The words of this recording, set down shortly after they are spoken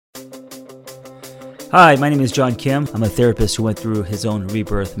Hi, my name is John Kim. I'm a therapist who went through his own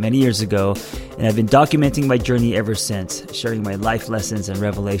rebirth many years ago, and I've been documenting my journey ever since, sharing my life lessons and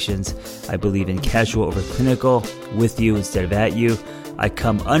revelations. I believe in casual over clinical, with you instead of at you. I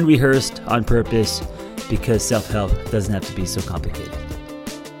come unrehearsed on purpose because self-help doesn't have to be so complicated.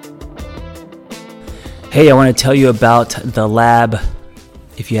 Hey, I want to tell you about The Lab.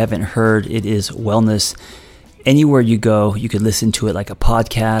 If you haven't heard, it is wellness. Anywhere you go, you could listen to it like a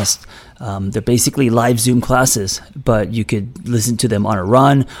podcast. They're basically live Zoom classes, but you could listen to them on a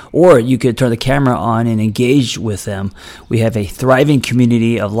run, or you could turn the camera on and engage with them. We have a thriving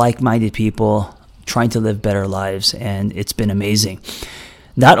community of like-minded people trying to live better lives, and it's been amazing.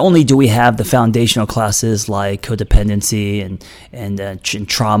 Not only do we have the foundational classes like codependency and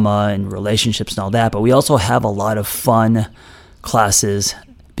trauma and relationships and all that, but we also have a lot of fun classes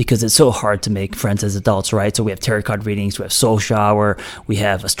because it's so hard to make friends as adults, right? So we have tarot card readings, we have soul shower, we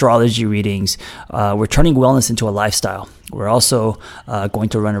have astrology readings. We're turning wellness into a lifestyle. We're also going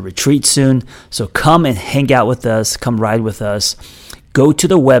to run a retreat soon. So come and hang out with us, come ride with us. Go to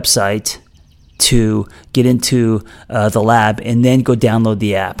the website to get into the lab and then go download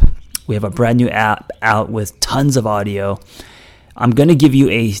the app. We have a brand new app out with tons of audio. I'm going to give you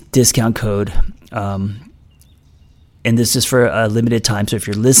a discount code. And this is for a limited time. So if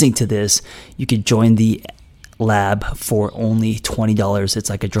you're listening to this, you could join the lab for only $20.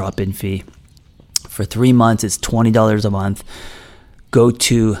 It's like a drop-in fee. For 3 months, it's $20 a month. Go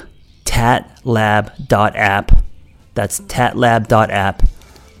to tatlab.app. That's tatlab.app.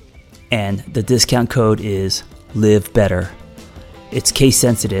 And the discount code is live better. It's case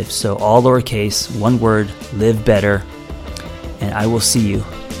sensitive, so all lowercase, one word, live better. And I will see you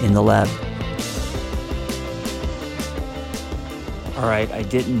in the lab. All right, I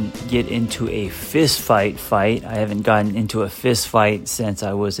didn't get into a fist fight. I haven't gotten into a fist fight since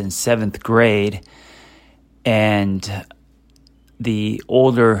I was in 7th grade. And the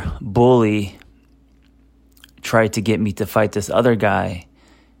older bully tried to get me to fight this other guy.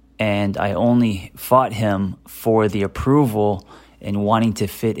 And I only fought him for the approval and wanting to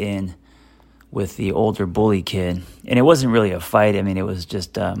fit in with the older bully kid. And it wasn't really a fight. I mean, it was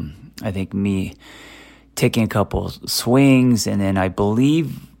just, I think, me taking a couple swings, and then I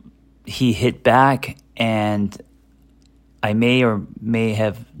believe he hit back, and I may or may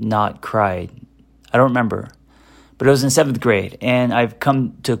have not cried. I don't remember, but it was in 7th grade, and I've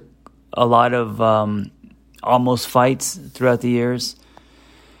come to a lot of almost fights throughout the years,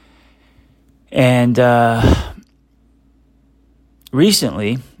 and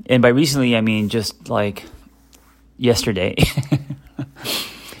recently, and by recently I mean just like yesterday,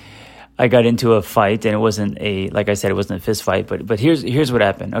 I got into a fight, and it wasn't like I said, it wasn't a fist fight, but here's what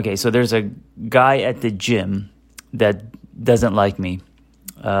happened. Okay, so there's a guy at the gym that doesn't like me.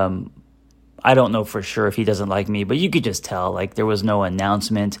 I don't know for sure if he doesn't like me, but you could just tell, like there was no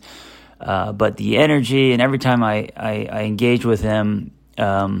announcement. But the energy, and every time I engage with him,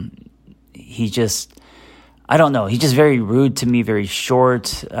 he just, I don't know, he's just very rude to me, very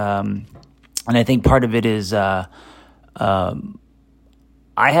short. And I think part of it is,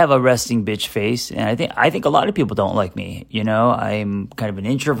 I have a resting bitch face, and I think a lot of people don't like me. You know, I'm kind of an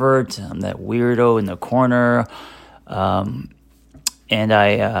introvert. I'm that weirdo in the corner, and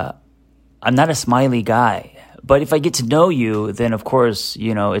I'm not a smiley guy. But if I get to know you, then of course,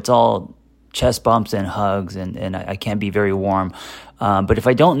 you know, it's all chest bumps and hugs, and I can be very warm. But if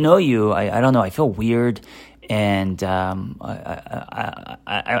I don't know you, I don't know. I feel weird, and I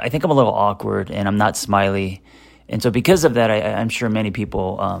think I'm a little awkward, and I'm not smiley. And so because of that, I'm sure many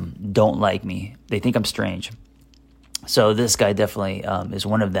people don't like me. They think I'm strange. So this guy definitely is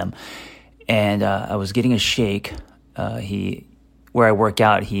one of them. And I was getting a shake. Where I work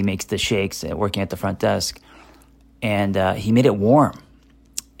out, he makes the shakes working at the front desk. And he made it warm.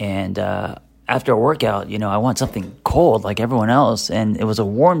 And after a workout, you know, I want something cold like everyone else. And it was a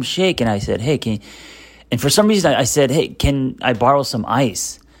warm shake. And I said, hey, and for some reason I said, hey, can I borrow some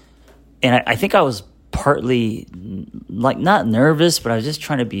ice? And I think I was partly like not nervous, but I was just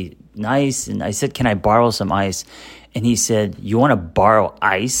trying to be nice. And I said, can I borrow some ice? And he said, you want to borrow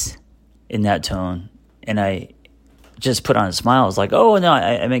ice? In that tone. And I just put on a smile. I was like, oh no,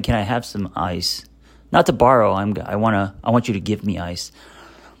 I mean, can I have some ice? Not to borrow. I want you to give me ice.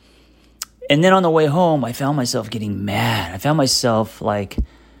 And then on the way home, I found myself getting mad. I found myself like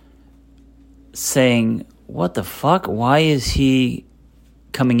saying, what the fuck? Why is he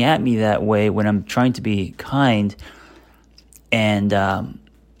coming at me that way when I'm trying to be kind? And I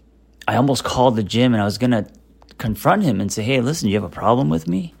almost called the gym, and I was going to confront him and say, hey, listen, do you have a problem with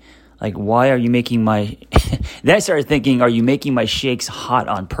me? Like, why are you making my then I started thinking, are you making my shakes hot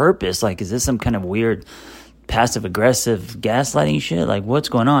on purpose? Like, is this some kind of weird passive aggressive gaslighting shit? Like, what's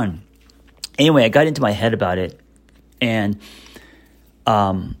going on? Anyway, I got into my head about it, and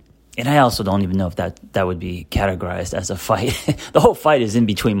I also don't even know if that would be categorized as a fight. The whole fight is in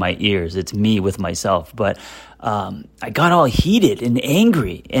between my ears. It's me with myself. But I got all heated and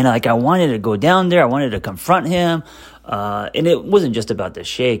angry, and like I wanted to go down there. I wanted to confront him, and it wasn't just about the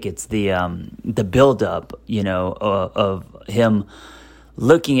shake. It's the buildup, of him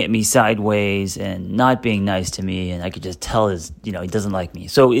looking at me sideways and not being nice to me, and I could just tell he doesn't like me.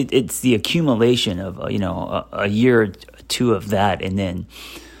 So it's the accumulation of a year or two of that, and then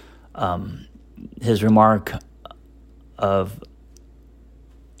his remark of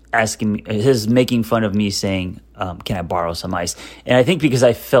asking me, his making fun of me, saying, "Can I borrow some ice?" And I think because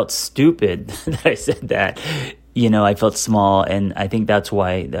I felt stupid that I said that, I felt small, and I think that's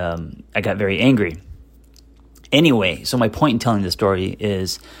why I got very angry. Anyway, so my point in telling this story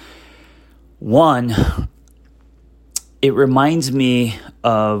is, one, it reminds me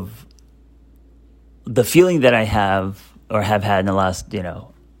of the feeling that I have or have had in the last,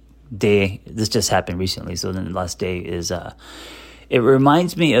 day. This just happened recently, so then the last day is, it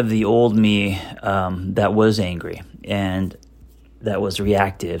reminds me of the old me that was angry and that was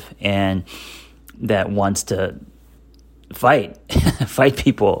reactive and that wants to fight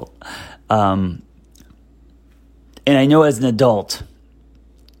people. And I know as an adult,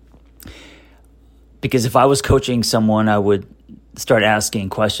 because if I was coaching someone, I would start asking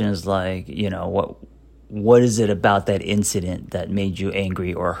questions like, what is it about that incident that made you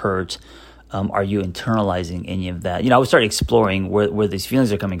angry or hurt? Are you internalizing any of that? I would start exploring where these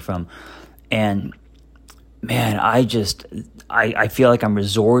feelings are coming from. And man, I feel like I'm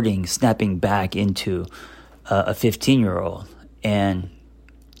snapping back into a 15-year-old. And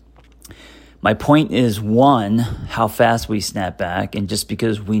my point is, one, how fast we snap back. And just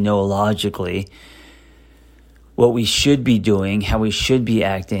because we know logically what we should be doing, how we should be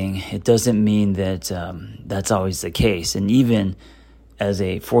acting, it doesn't mean that that's always the case. And even as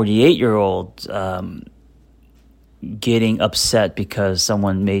a 48-year-old, getting upset because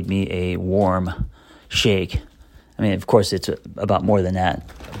someone made me a warm shake. I mean, of course, it's about more than that.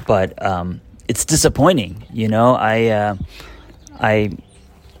 But it's disappointing,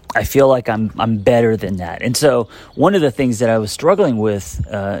 I feel like I'm better than that. And so one of the things that I was struggling with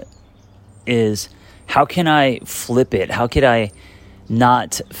is, how can I flip it? How could I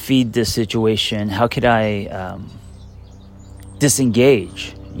not feed this situation? How could I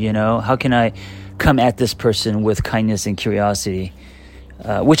disengage? How can I come at this person with kindness and curiosity,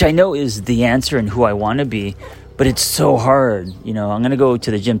 which I know is the answer and who I want to be, but it's so hard. I'm going to go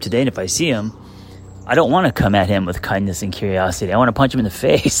to the gym today, and if I see him, I don't want to come at him with kindness and curiosity. I want to punch him in the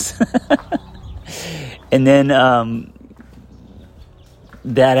face. And then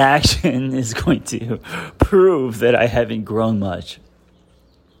that action is going to prove that I haven't grown much.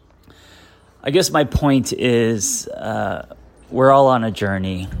 I guess my point is, we're all on a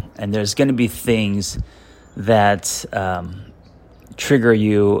journey, and there's going to be things that trigger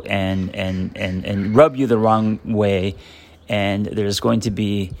you and rub you the wrong way, and there's going to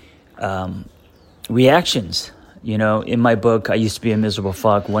be reactions. In my book, I Used to Be a Miserable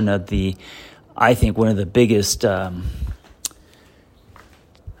Fuck, one of the biggest,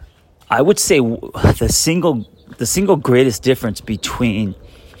 I would say the single greatest difference between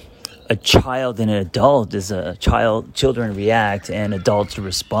a child and an adult is children react and adults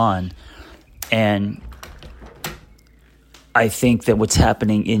respond. And I think that what's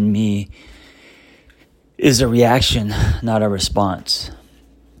happening in me is a reaction, not a response.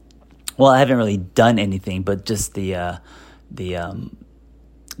 Well, I haven't really done anything, but just the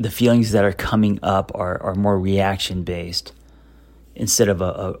feelings that are coming up are more reaction based instead of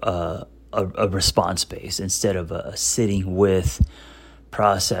a response based. Instead of sitting with,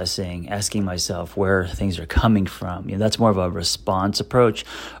 processing, asking myself where things are coming from. That's more of a response approach.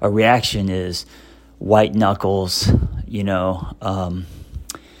 A reaction is white knuckles,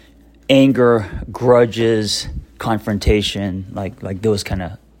 anger, grudges, confrontation, like those kind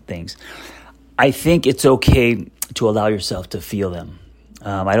of things. I think it's okay to allow yourself to feel them.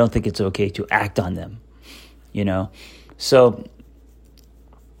 I don't think it's okay to act on them, So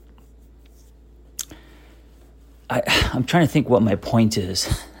I'm trying to think what my point is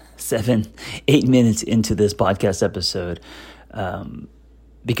 7-8 minutes into this podcast episode,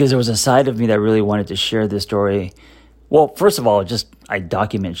 because there was a side of me that really wanted to share this story. Well, first of all, I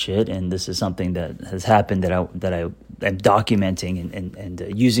document shit, and this is something that has happened that I'm documenting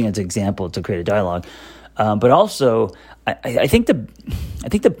and using as an example to create a dialogue. But also, I think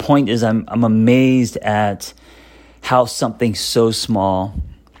the point is I'm amazed at how something so small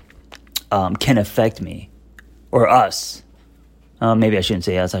can affect me or us. Maybe I shouldn't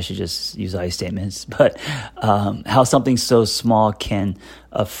say us. I should just use I statements. But how something so small can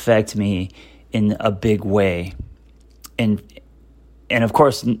affect me in a big way, and of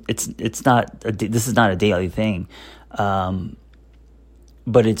course it's not. This is not a daily thing,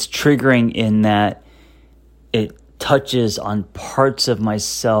 but it's triggering in that it touches on parts of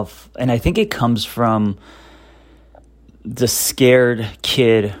myself, and I think it comes from the scared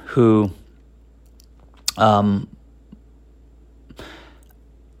kid who. I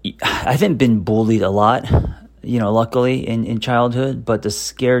haven't been bullied a lot, luckily in childhood, but the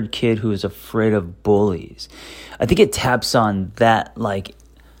scared kid who is afraid of bullies. I think it taps on that, I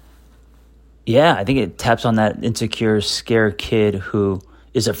think it taps on that insecure, scared kid who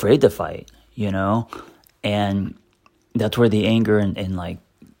is afraid to fight, and that's where the anger and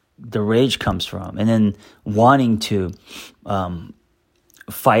the rage comes from. And then wanting to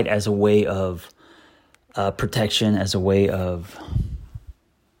fight as a way of protection, as a way of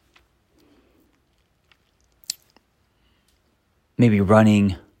maybe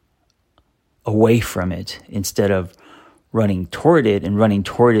running away from it instead of running toward it. And running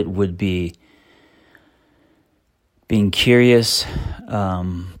toward it would be being curious,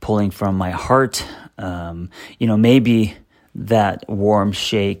 pulling from my heart. Maybe that warm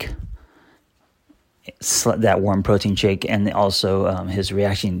shake, that warm protein shake, and also his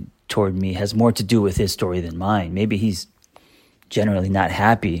reaction toward me has more to do with his story than mine. Maybe he's generally not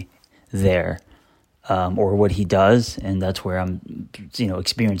happy there. Or what he does, and that's where I'm,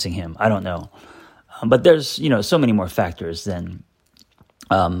 experiencing him. I don't know, but there's, so many more factors than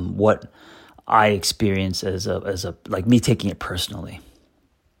what I experience as a like me taking it personally.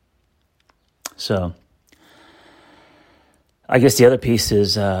 So, I guess the other piece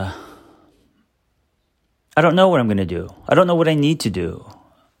is I don't know what I'm going to do. I don't know what I need to do.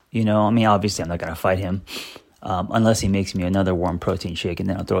 Obviously I'm not going to fight him unless he makes me another warm protein shake, and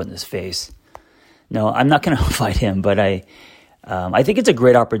then I'll throw it in his face. No, I'm not going to fight him, but I think it's a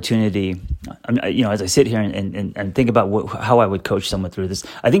great opportunity. As I sit here and think about how I would coach someone through this,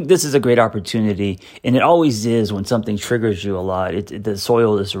 I think this is a great opportunity, and it always is when something triggers you a lot. The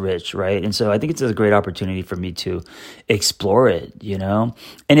soil is rich, right? And so I think it's a great opportunity for me to explore it, And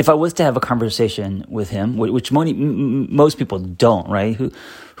if I was to have a conversation with him, which most people don't, right?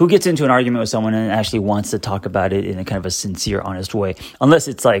 Who gets into an argument with someone and actually wants to talk about it in a kind of a sincere, honest way? Unless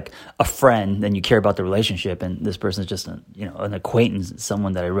it's like a friend and you care about the relationship, and this person is just an acquaintance,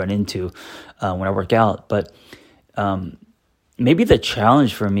 someone that I run into when I work out. But maybe the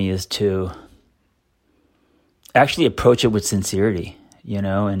challenge for me is to actually approach it with sincerity,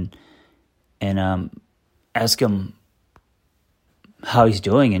 and ask him how he's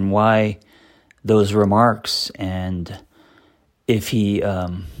doing and why those remarks, and if he,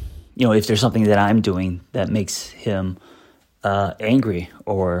 if there's something that I'm doing that makes him angry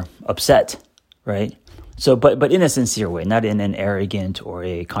or upset, right? So, but in a sincere way, not in an arrogant or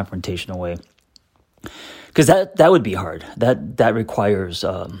a confrontational way, because that would be hard. That requires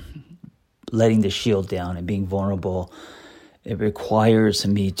letting the shield down and being vulnerable. It requires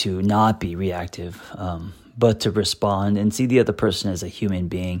me to not be reactive, but to respond and see the other person as a human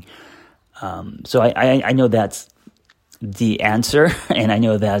being. So I know that's the answer, and I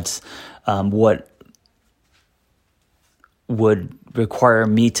know that's what would require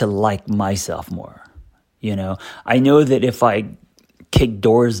me to like myself more. I know that if I kick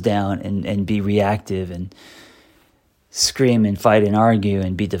doors down and be reactive and scream and fight and argue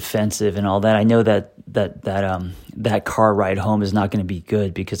and be defensive and all that, I know that car ride home is not going to be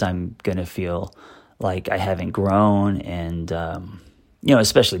good, because I'm going to feel like I haven't grown, and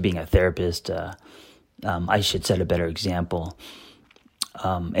especially being a therapist, I should set a better example.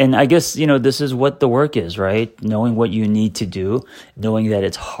 And I guess, this is what the work is, right? Knowing what you need to do, knowing that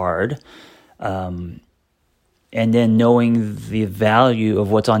it's hard, and then knowing the value of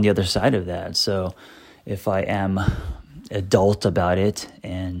what's on the other side of that. So if I am adult about it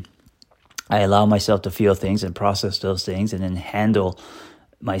and I allow myself to feel things and process those things, and then handle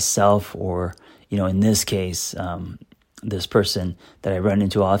myself, or, in this case, this person that I run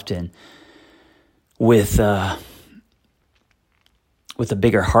into often, with a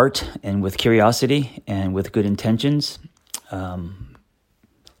bigger heart and with curiosity and with good intentions,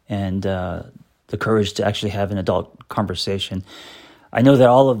 and the courage to actually have an adult conversation. I know that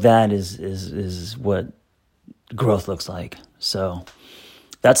all of that is what growth looks like. So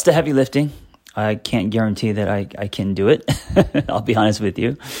that's the heavy lifting. I can't guarantee that I can do it. I'll be honest with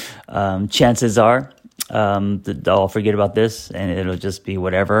you. Chances are I'll forget about this and it'll just be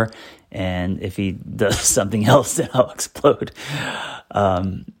whatever. And if he does something else, then I'll explode.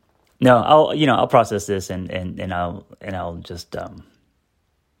 No, I'll process this and I'll just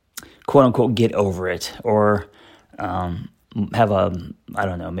quote unquote get over it, or have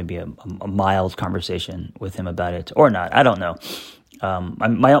maybe a mild conversation with him about it, or not. I don't know.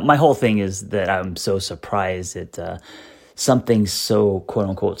 My whole thing is that I'm so surprised that something so quote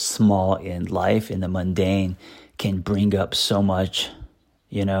unquote small in life, in the mundane, can bring up so much,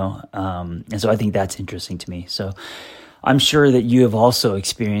 and so I think that's interesting to me. So I'm sure that you have also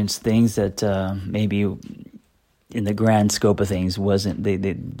experienced things that maybe in the grand scope of things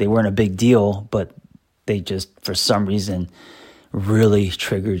they weren't a big deal, but they just for some reason really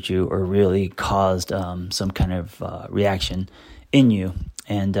triggered you or really caused some kind of reaction in you.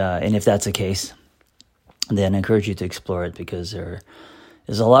 And if that's the case, then I encourage you to explore it, because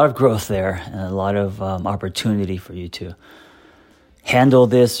there's a lot of growth there and a lot of opportunity for you to handle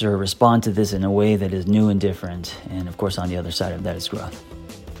this or respond to this in a way that is new and different. And of course, on the other side of that is growth.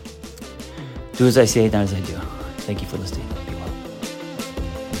 Do as I say, not as I do. Thank you for listening. Be well.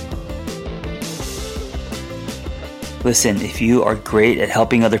 Listen, if you are great at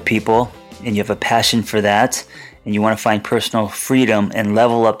helping other people and you have a passion for that, and you want to find personal freedom and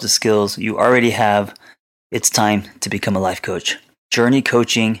level up the skills you already have, it's time to become a life coach. Journey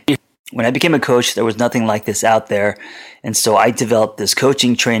coaching. When I became a coach, there was nothing like this out there. And so I developed this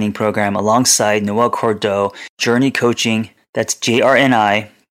coaching training program alongside Noel Cordeau, Journey Coaching. That's JRNI.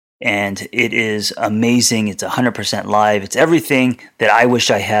 And it is amazing. It's 100% live. It's everything that I wish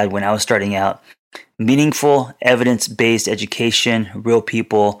I had when I was starting out. Meaningful, evidence-based education, real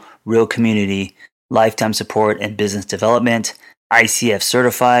people, real community, lifetime support, and business development. ICF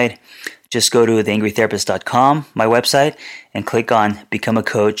certified. Just go to theangrytherapist.com, my website, and click on Become a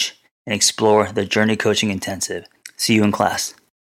Coach and explore the Journey Coaching Intensive. See you in class.